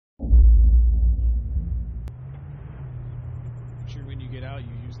out, you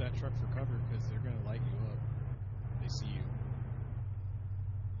use that truck for cover because they're going to light you up. They see you.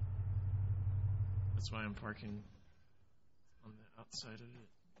 That's why I'm parking on the outside of it.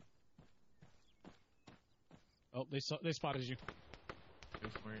 Oh, they spotted you. Go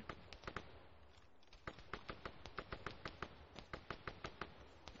for it.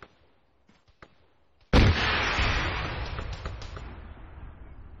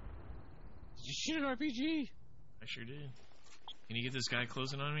 Did you shoot an RPG? I sure did. Can you get this guy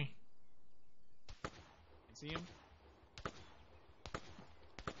closing on me? Can see him?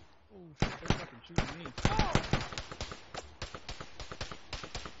 Oh shit, they're fucking shooting me. Oh!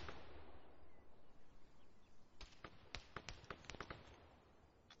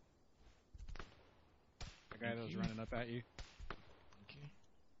 The guy that was running up at you. Okay.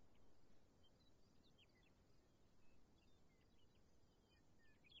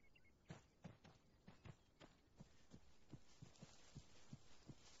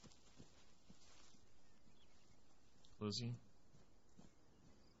 Closing.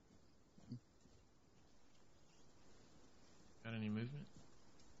 Got any movement?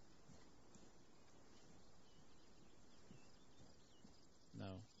 No.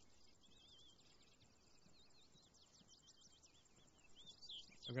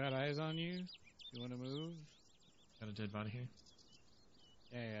 I've got eyes on you. You want to move? Got a dead body here?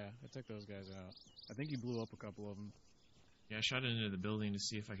 Yeah, I took those guys out. I think you blew up a couple of them. Yeah, I shot it into the building to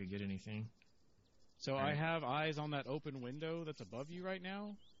see if I could get anything. So I have eyes on that open window that's above you right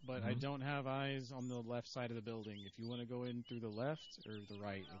now, but I don't have eyes on the left side of the building. If you want to go in through the left or the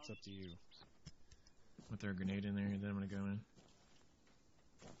right, it's up to you. I'm gonna throw a grenade in there and then I'm gonna go in.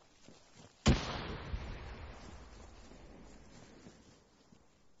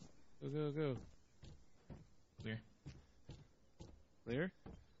 Go, go, go. Clear. Clear?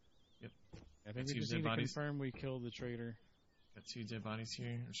 Yep. I think we just need to confirm we killed the traitor. Got 2 dead bodies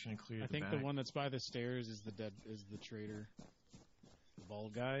here. I'm just gonna clear the back. I think the one that's by the stairs is the traitor. The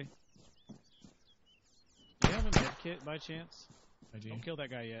bald guy. Do you have a med kit by chance? I do. Don't kill that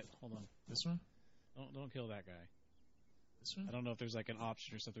guy yet. Hold on. This one? Don't kill that guy. This one? I don't know if there's like an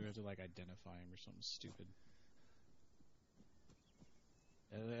option or something we have to like identify him or something stupid.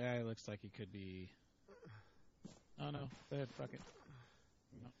 The guy looks like he could be. Oh no! Go ahead, fuck it.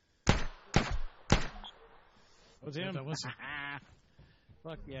 No. That was him. That was him.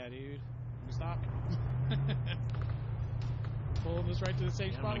 Fuck yeah, dude. Can we stop? Pulling this right to the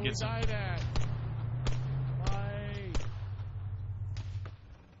safe spot where we died at. Why?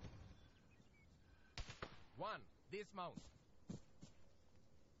 1. Dismount.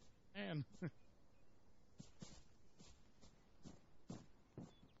 Man.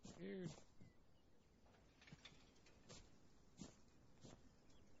 Weird.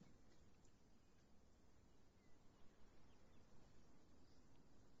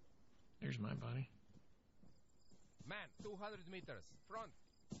 There's my body. Man, 200 meters. Front.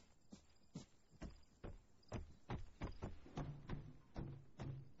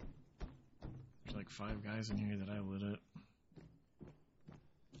 There's like 5 guys in here that I lit up.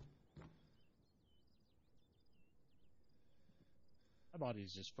 My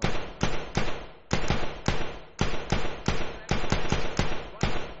body's just fucking.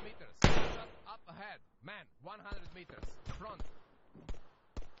 100 meters. Shot up ahead. Man, 100 meters. Front.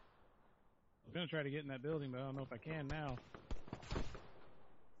 I was gonna try to get in that building, but I don't know if I can now.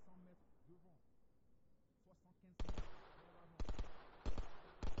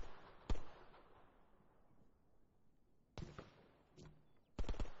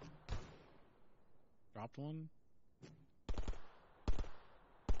 Dropped one.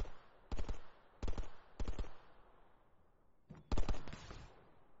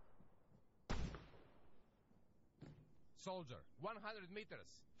 Soldier, 100 meters.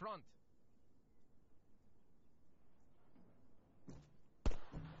 Front.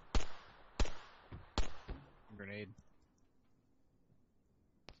 Grenade.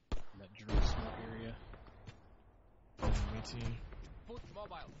 In that drill smoke area. Me too. Foot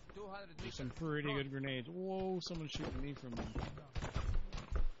mobile, 200 meters. There's some pretty good grenades. Whoa, someone's shooting me from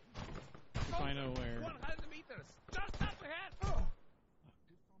if I know where. 100 meters. Just up ahead. Oh.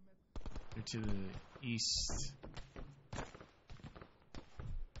 They're to the east.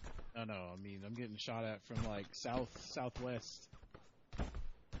 No, I mean, I'm getting shot at from like southwest.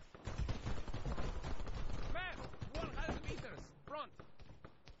 Man, 100 meters. Front.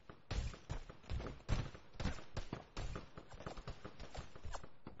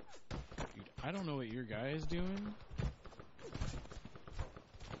 Dude, I don't know what your guy is doing.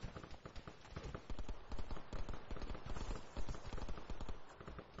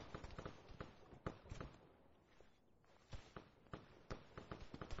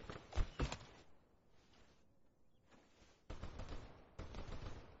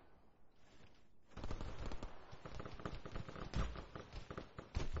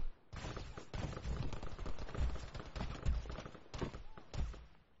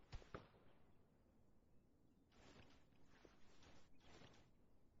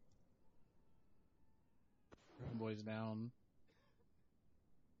 hallways down.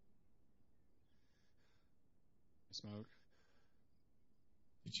 Smoke.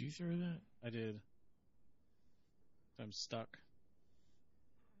 Did you throw that? I did. I'm stuck.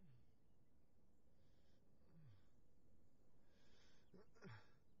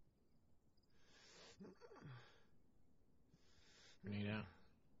 Grenade out.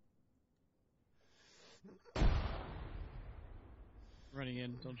 Running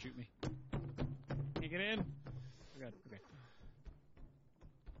in. Don't shoot me. Can't get in. Oh god. Okay.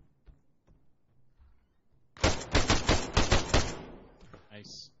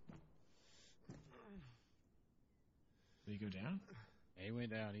 Nice. Did he go down? Yeah, he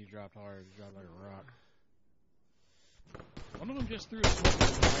went down. He dropped hard. He dropped like a rock. One of them just threw a smoke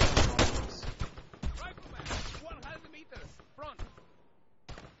right on us. Rifleman, 100 meters, front.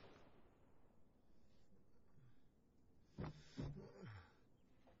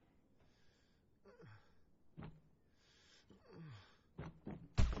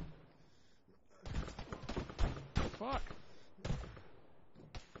 Fuck.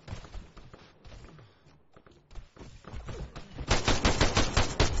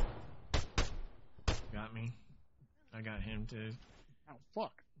 Got me. I got him too. Oh,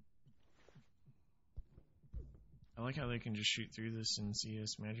 fuck. I like how they can just shoot through this and see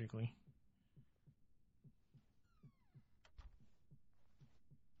us magically.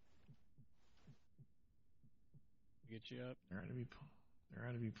 Get you up. There ought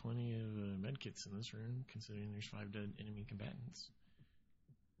to be plenty of medkits in this room, considering there's 5 dead enemy combatants.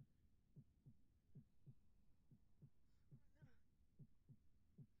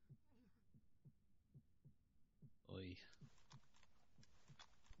 Oy.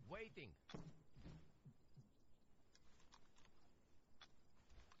 Waiting.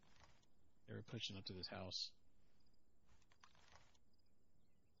 They were pushing up to this house.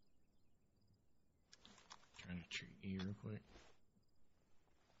 Trying to treat you real quick.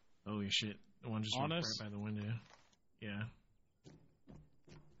 Holy shit. The one just On walked us? right by the window. Yeah.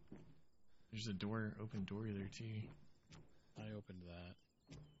 There's a door, open door there too. I opened that.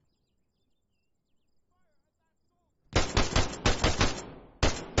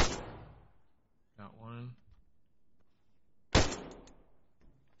 Got one.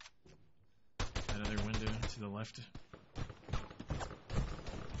 That other window to the left.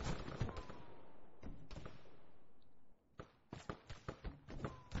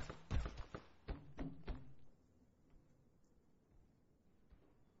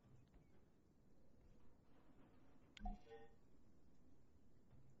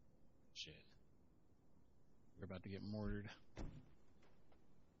 Shit. We're about to get mortared.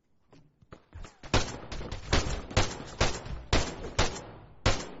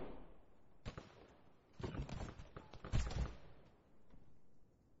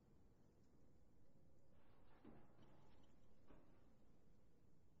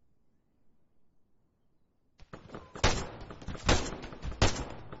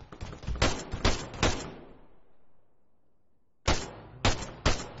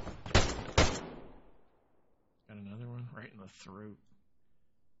 Got another one right in the throat.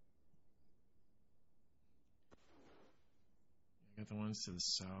 I got the ones to the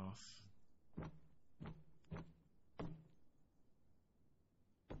south.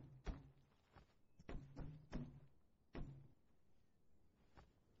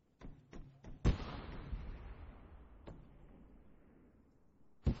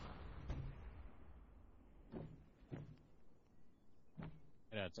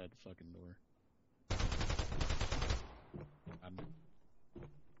 Get outside the fucking door. I'm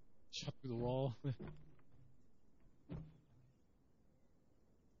shot through the wall.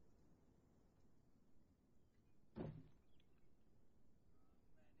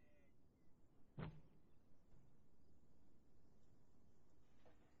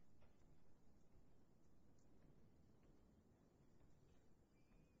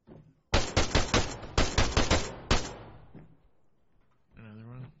 Another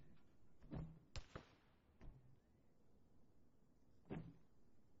one.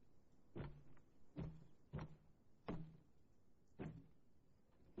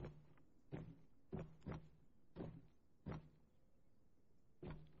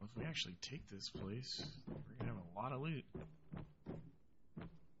 Well, if we actually take this place, we're gonna have a lot of loot.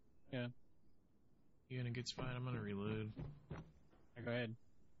 Yeah. You in a good spot? I'm gonna reload. Go ahead.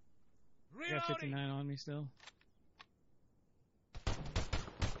 I got Reloading. 59 on me still.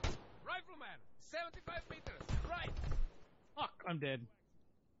 Rifleman, 75 meters, right. Fuck, I'm dead.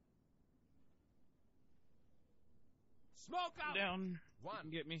 Smoke I'm out. down. One. You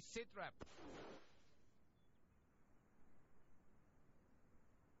can get me. Sit rep.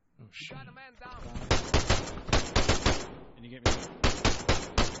 Oh shit. Got a man down. Can you get me?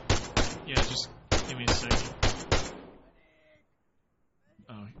 Yeah, just give me a second.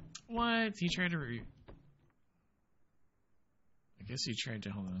 Oh, what? He tried to I guess he tried to,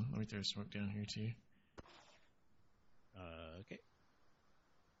 hold on. Let me throw smoke down here too. Okay.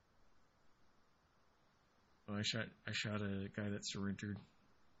 Oh, I shot a guy that surrendered.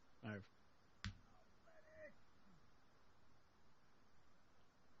 I've.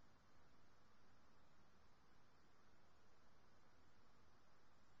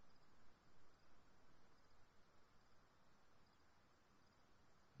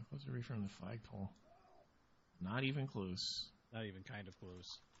 How close are we from the flagpole? Not even close. Not even kind of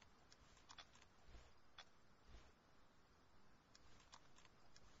close.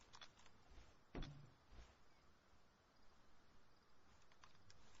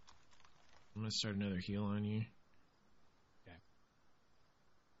 I'm gonna start another heal on you. Okay.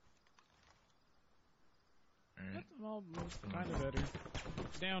 Alright. That's all kind of better.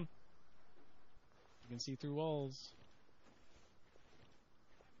 Down. You can see through walls.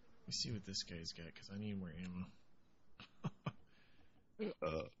 Let me see what this guy's got, because I need more ammo.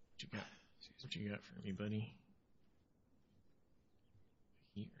 What you got for me, buddy?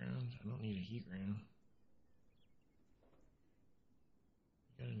 A heat round? I don't need a heat round.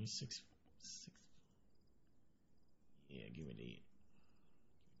 You got any six? Yeah, give me the 8.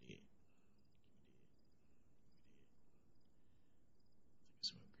 Give me the 8. Take a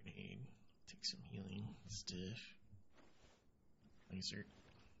smoke grenade. Take some healing stuff. Thank you, sir.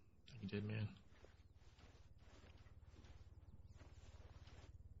 You did, man.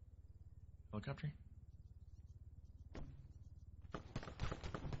 Helicopter?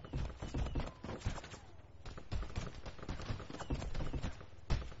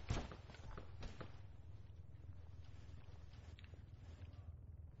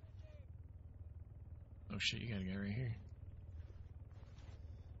 Oh shit, you got a guy right here.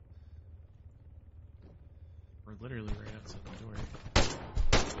 We're literally right outside the door.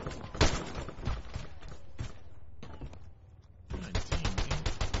 God damn, dude.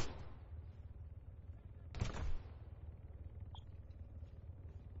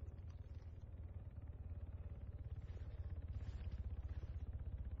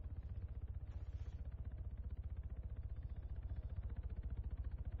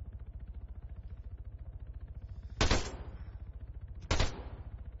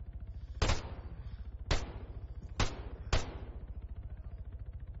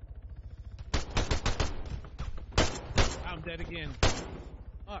 I'm dead again.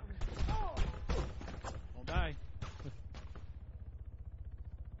 Fuck. Don't die.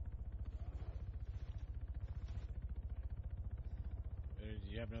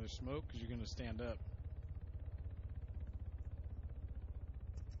 Do you have another smoke? Because you're going to stand up.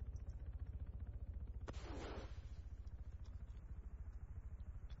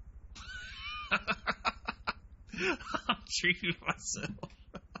 I'm treating myself.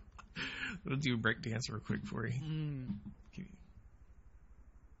 We'll do a break dance real quick for you. Okay.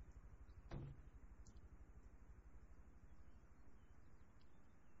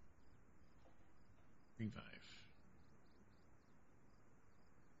 Revive.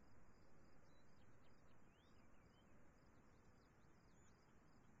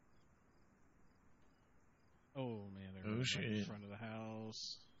 Oh, man. They're Oh, right shit. in front of the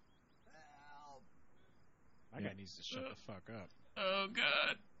house. That guy needs to shut the fuck up. Oh,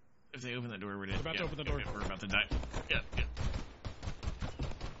 God. If they open that door, we're dead. We're about to open the door. We're about to die. Yep.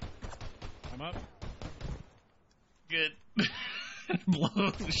 I'm up. Good.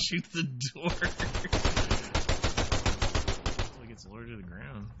 Blow, shoot the door. Until it gets lower to the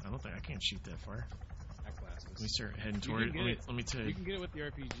ground. I can't shoot that far. Back blast Let me us. start heading toward it. Let me tell You you. can get it with the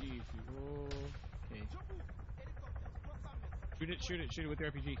RPG if you... Oh, okay. Shoot it with the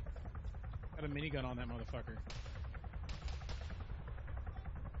RPG. Got a minigun on that motherfucker.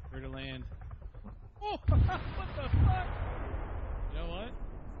 Where to land? Oh, what the fuck? You know what?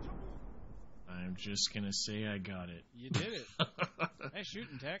 I'm just gonna say I got it. You did it. Nice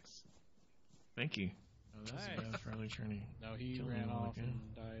shooting, Tex. Thank you. Oh, This nice. guy's probably trying to No, he kill ran me all off again.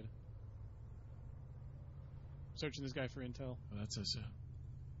 and died. Searching this guy for intel. Oh, that's a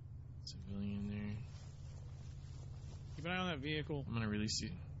civilian there. Keep an eye on that vehicle. I'm gonna release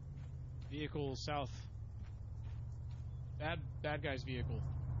you. Vehicle south. Bad guy's vehicle.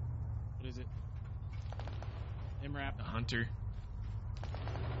 What is it? MRAP. A hunter.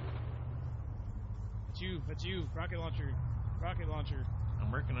 That's you. Rocket launcher.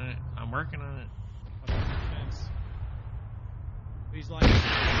 I'm working on it. Up on the fence. He's like, yes,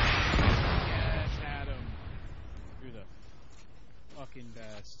 had him. You're the fucking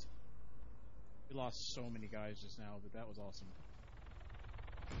best. We lost so many guys just now, but that was awesome.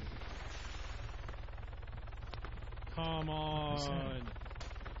 Come on.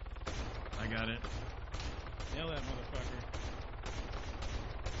 I got it. Nail that motherfucker.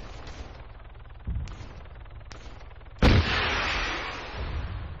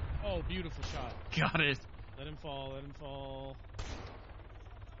 Oh, beautiful shot. Got it. Let him fall, let him fall.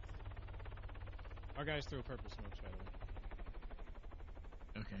 Our guys throw purple smokes, by the way.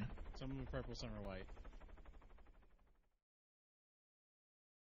 Okay. Some are purple, some are white.